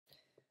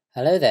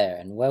Hello there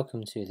and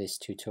welcome to this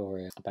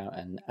tutorial about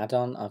an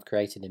add-on I've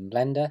created in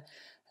Blender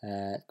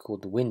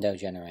called the Window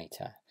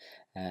Generator,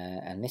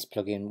 and this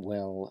plugin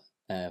will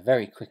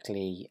very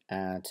quickly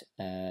add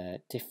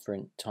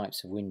different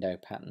types of window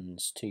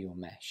patterns to your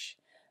mesh.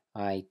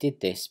 I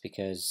did this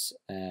because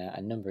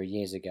a number of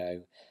years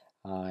ago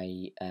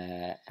I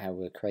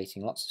were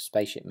creating lots of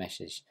spaceship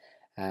meshes,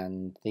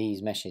 and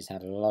these meshes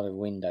had a lot of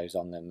windows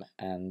on them,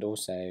 and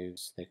also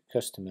the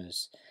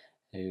customers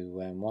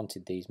who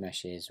wanted these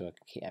meshes were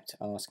kept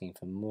asking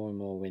for more and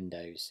more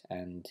windows,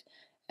 and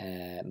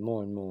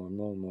more and more and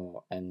more and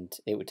more, and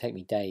it would take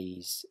me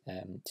days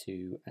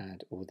to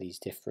add all these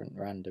different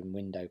random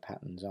window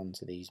patterns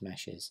onto these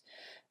meshes.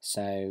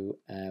 So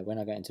when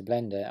I got into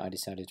Blender, I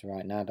decided to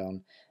write an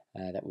add-on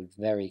that would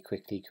very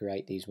quickly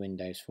create these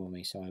windows for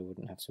me, so I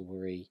wouldn't have to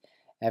worry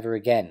ever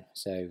again.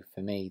 So for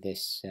me,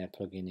 this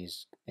plugin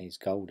is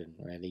golden,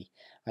 really.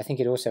 I think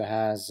it also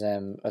has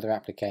other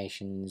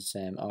applications,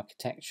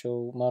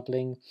 architectural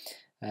modeling.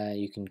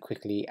 You can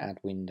quickly add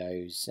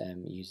windows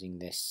using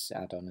this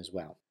add-on as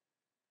well.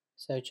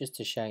 So just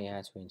to show you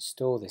how to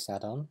install this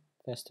add-on,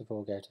 first of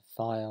all go to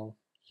File,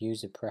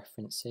 User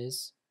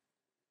Preferences,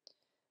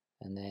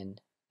 and then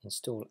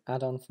Install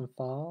Add-on from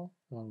File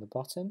along the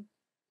bottom,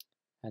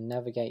 and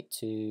navigate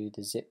to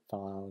the zip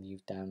file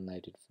you've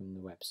downloaded from the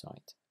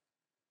website.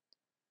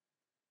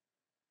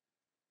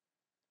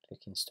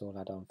 Click Install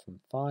Add-on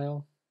from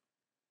File,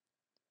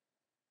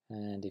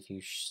 and if you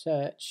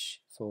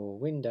search for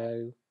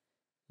window,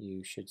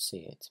 you should see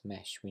it,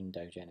 Mesh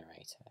Window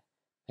Generator.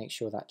 Make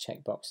sure that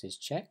checkbox is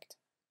checked,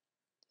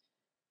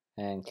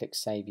 and click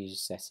Save User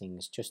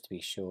Settings just to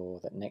be sure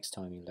that next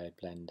time you load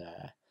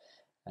Blender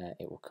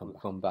it will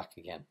come back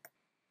again.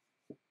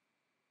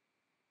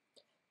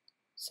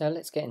 So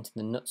let's get into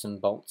the nuts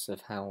and bolts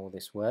of how all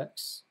this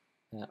works.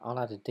 I'll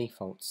add a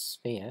default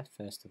sphere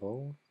first of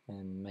all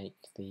and make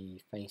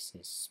the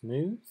faces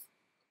smooth.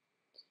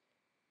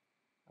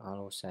 I'll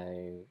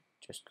also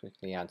just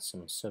quickly add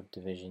some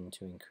subdivision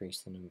to increase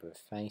the number of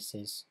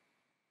faces.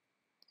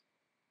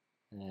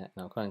 Now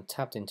I'm kind of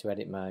tabbed into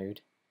edit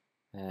mode,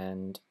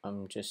 and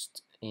I'm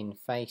just in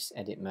face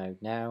edit mode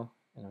now,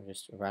 and I'm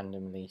just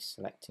randomly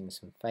selecting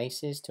some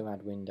faces to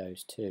add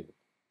windows to.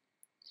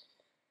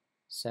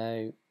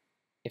 So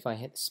if I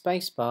hit the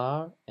space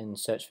bar and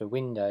search for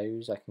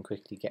windows, I can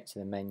quickly get to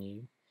the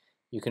menu.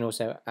 You can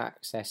also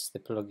access the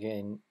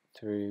plugin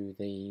through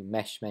the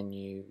mesh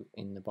menu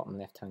in the bottom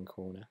left hand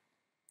corner.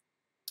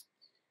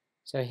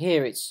 So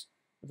here it's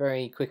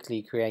very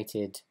quickly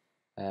created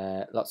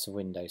lots of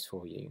windows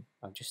for you.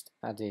 I've just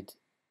added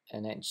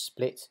an edge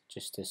split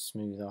just to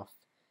smooth off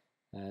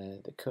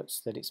the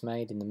cuts that it's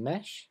made in the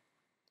mesh.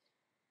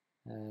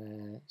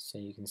 So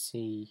you can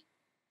see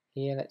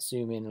here, let's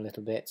zoom in a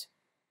little bit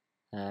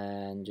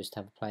and just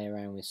have a play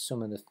around with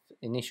some of the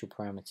initial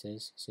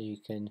parameters, so you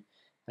can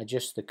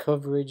adjust the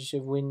coverage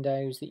of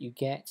windows that you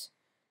get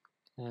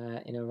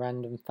in a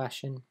random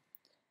fashion.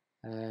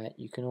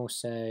 You can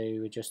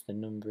also adjust the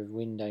number of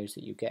windows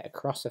that you get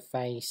across a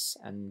face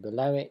and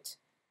below it,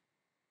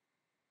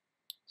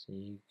 so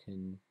you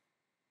can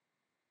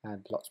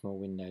add lots more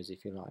windows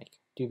if you like.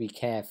 Do be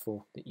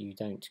careful that you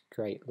don't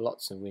create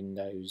lots of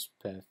windows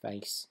per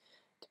face.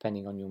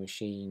 Depending on your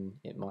machine,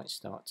 it might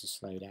start to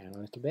slow down a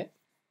little bit.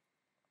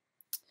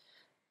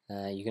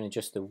 You can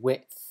adjust the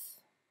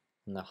width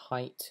and the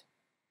height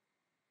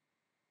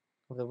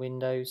of the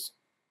windows,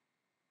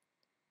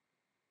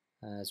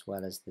 as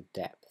well as the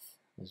depth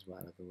as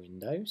well of the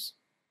windows.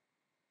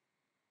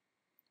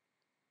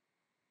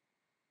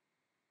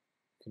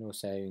 You can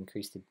also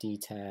increase the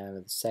detail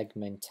of the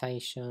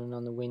segmentation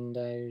on the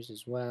windows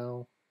as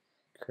well,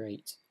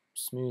 create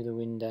smoother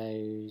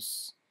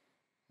windows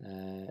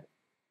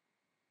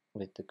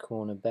with the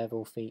corner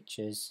bevel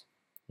features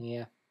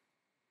here.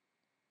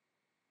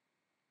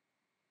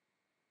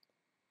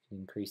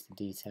 Increase the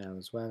detail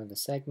as well of the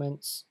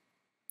segments,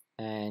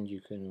 and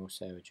you can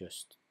also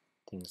adjust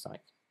things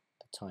like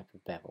the type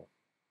of bevel.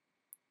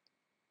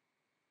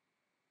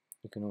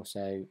 You can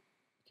also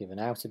give an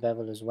outer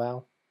bevel as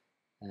well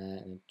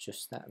and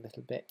adjust that a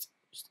little bit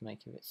just to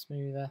make it a bit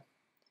smoother,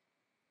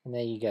 and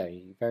there you go.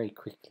 You very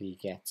quickly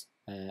get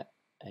an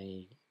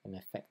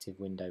effective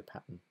window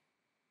pattern.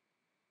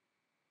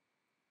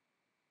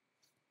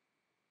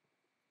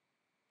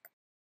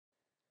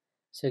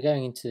 So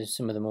going into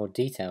some of the more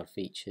detailed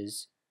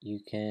features, you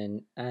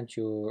can add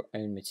your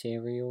own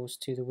materials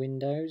to the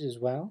windows as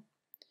well.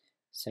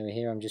 So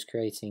here I'm just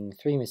creating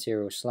 3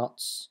 material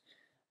slots,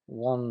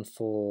 one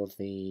for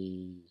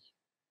the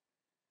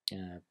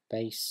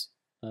base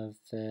of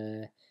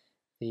the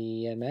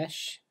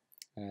mesh.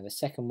 The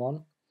second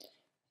one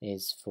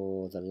is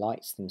for the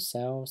lights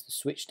themselves, the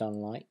switched on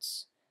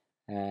lights,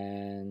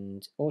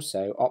 and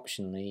also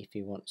optionally, if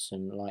you want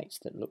some lights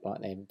that look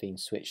like they've been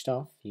switched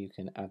off, you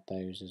can add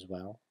those as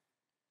well.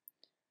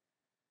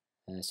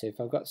 So if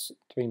I've got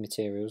 3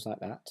 materials like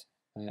that,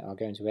 I'll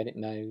go into edit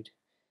mode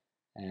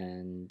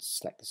and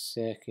select the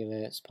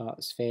circular as part of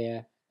the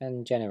sphere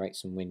and generate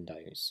some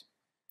windows.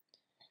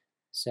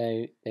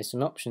 So there's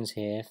some options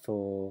here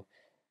for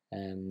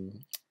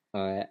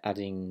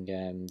adding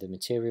the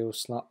material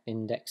slot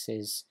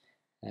indexes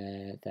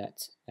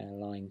that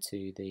align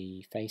to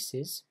the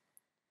faces.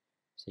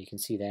 So you can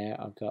see there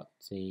I've got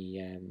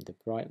the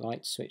bright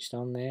lights switched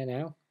on there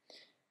now.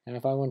 And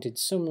if I wanted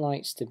some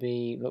lights to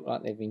look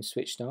like they've been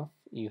switched off,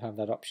 you have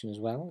that option as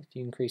well. If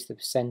you increase the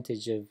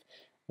percentage of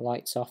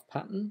lights off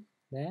pattern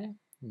there,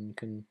 and you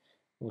can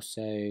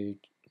also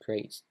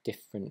create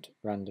different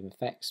random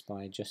effects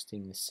by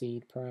adjusting the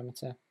seed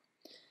parameter.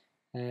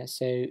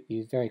 So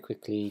you've very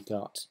quickly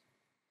got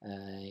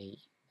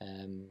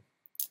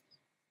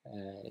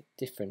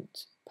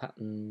different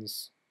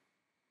patterns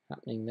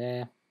happening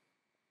there.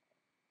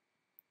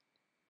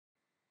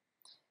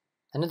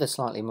 Another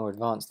slightly more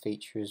advanced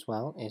feature as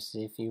well is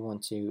if you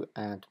want to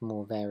add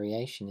more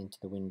variation into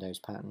the Windows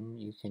pattern,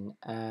 you can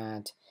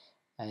add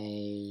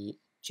a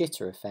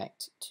jitter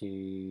effect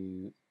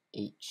to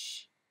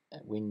each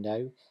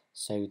window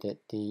so that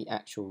the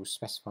actual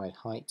specified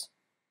height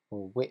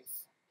or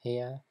width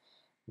here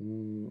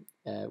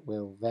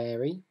will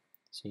vary,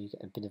 so you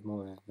get a bit of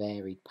more of a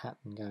varied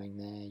pattern going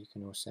there. You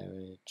can also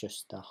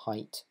adjust the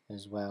height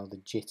as well, the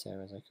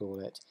jitter as I call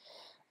it,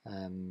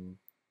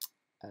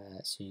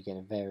 so you get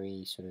a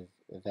very sort of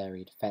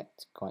varied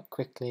effect quite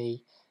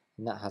quickly,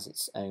 and that has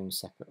its own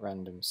separate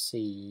random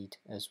seed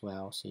as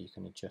well, so you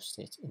can adjust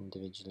it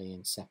individually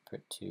and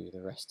separate to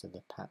the rest of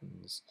the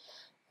patterns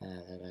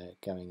that are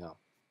going on.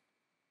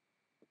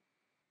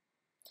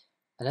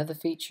 Another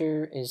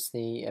feature is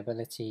the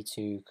ability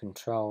to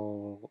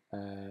control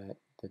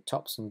the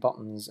tops and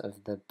bottoms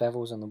of the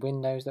bevels on the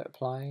windows that are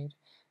applied.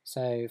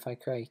 So if I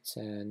create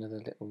another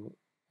little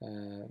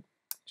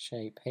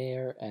shape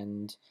here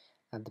and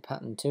add the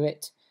pattern to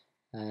it,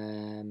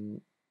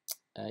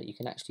 you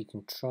can actually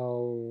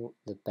control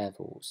the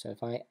bevel. So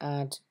if I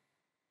add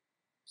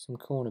some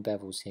corner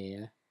bevels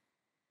here,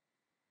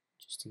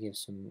 just to give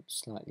some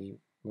slightly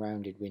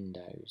rounded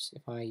windows,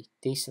 if I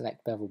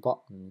deselect bevel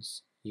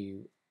bottoms,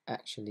 you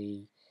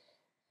actually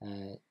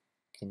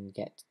can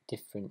get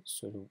different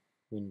sort of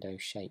window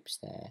shapes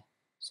there.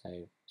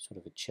 So sort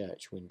of a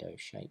church window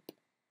shape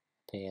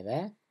appear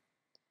there,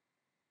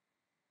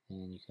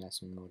 and you can add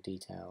some more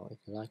detail if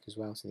you like as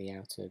well, so the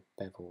outer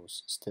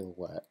bevels still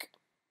work.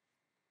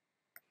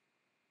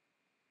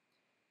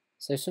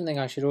 So something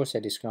I should also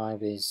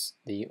describe is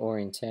the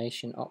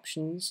orientation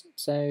options.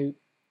 So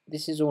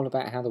this is all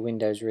about how the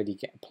windows really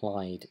get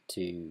applied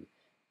to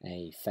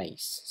a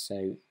face.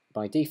 So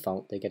by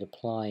default they get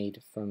applied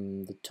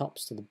from the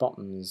tops to the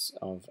bottoms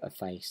of a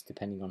face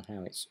depending on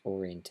how it's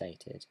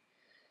orientated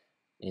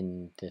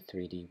in the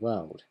 3D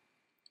world.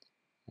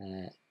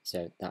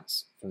 So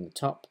that's from the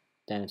top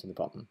down to the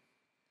bottom.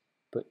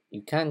 But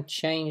you can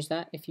change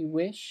that if you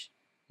wish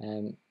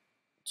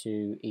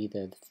to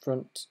either the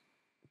front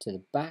to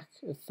the back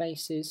of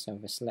faces. So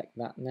if I select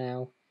that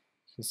now,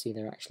 you can see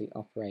they're actually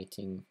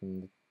operating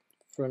from the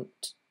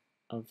front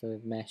of the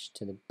mesh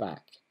to the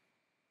back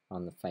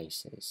on the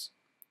faces.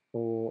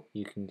 Or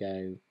you can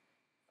go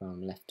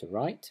from left to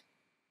right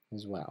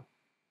as well.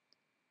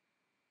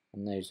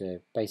 And those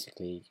are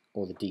basically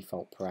all the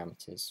default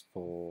parameters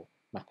for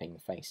mapping the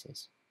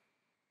faces.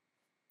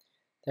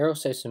 There are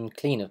also some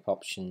cleanup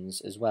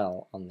options as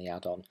well on the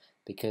add-on,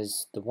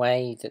 because the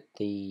way that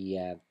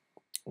the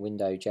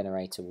window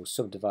generator will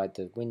subdivide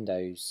the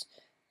windows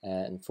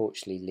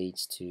unfortunately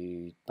leads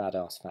to bad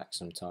artifacts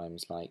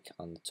sometimes, like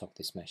on the top of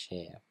this mesh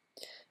here.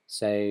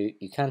 So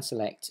you can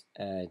select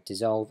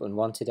dissolve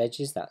unwanted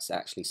edges. That's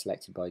actually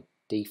selected by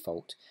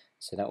default,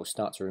 so that will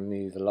start to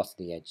remove a lot of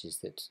the edges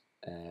that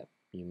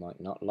you might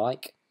not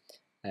like.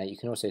 You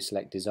can also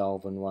select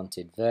dissolve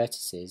unwanted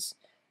vertices,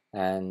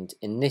 and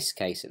in this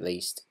case at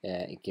least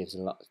it gives a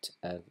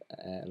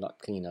lot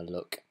cleaner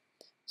look.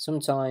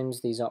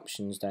 Sometimes these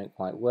options don't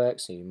quite work,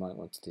 so you might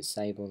want to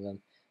disable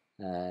them,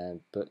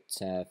 but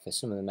for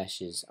some of the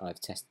meshes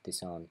I've tested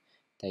this on,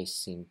 they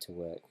seem to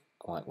work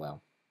quite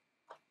well.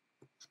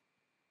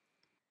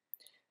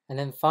 And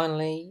then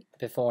finally,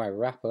 before I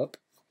wrap up,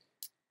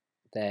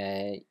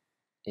 there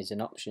is an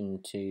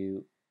option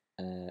to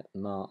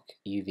mark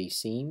UV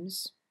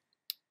seams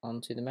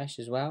onto the mesh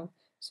as well.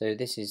 So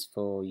this is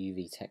for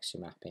UV texture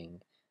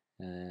mapping.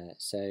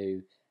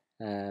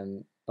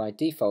 By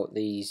default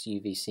these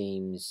UV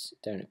seams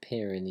don't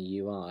appear in the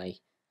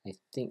UI. I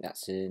think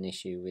that's an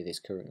issue with this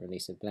current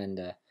release of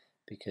Blender,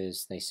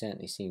 because they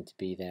certainly seem to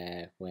be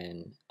there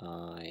when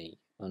I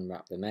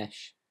unwrap the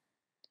mesh,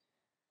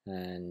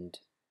 and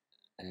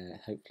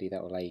hopefully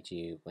that will aid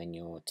you when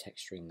you're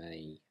texturing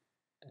the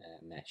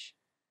mesh.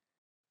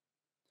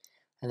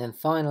 And then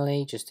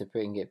finally, just to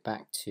bring it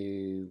back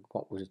to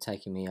what would have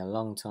taken me a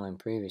long time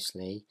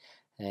previously,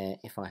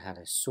 if I had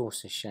a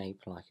saucer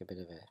shape like a bit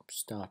of a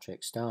Star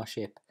Trek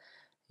starship,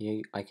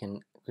 I can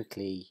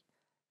quickly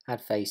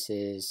add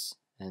faces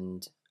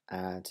and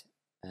add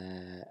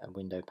a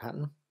window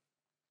pattern.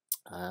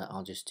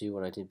 I'll just do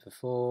what I did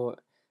before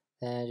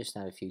there, just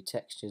add a few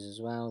textures as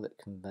well that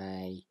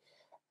convey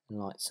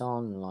lights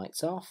on and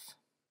lights off.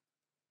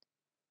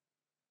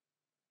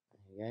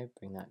 There we go,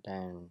 bring that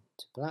down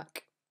to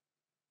black.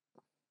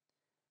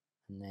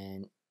 And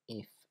then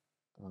if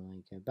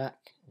I go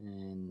back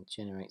and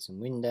generate some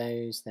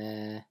windows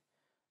there,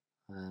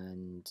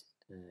 and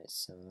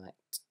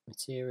select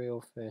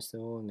material first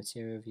of all,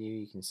 material view,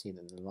 you can see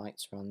that the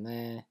lights are on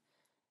there.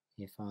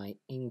 If I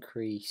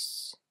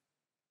increase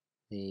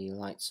the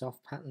lights off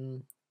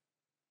pattern,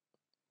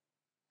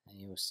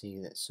 you'll see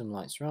that some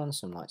lights are on,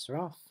 some lights are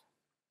off,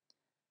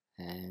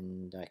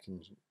 and I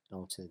can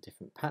alter the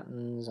different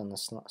patterns on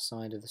the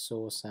side of the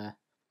saucer.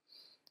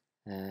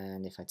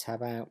 And if I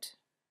tab out,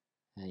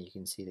 you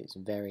can see that it's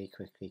very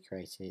quickly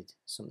created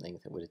something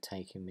that would have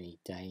taken me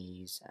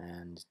days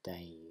and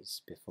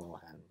days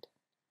beforehand.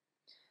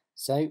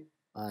 So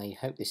I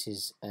hope this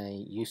is a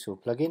useful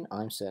plugin.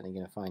 I'm certainly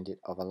going to find it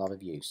of a lot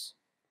of use.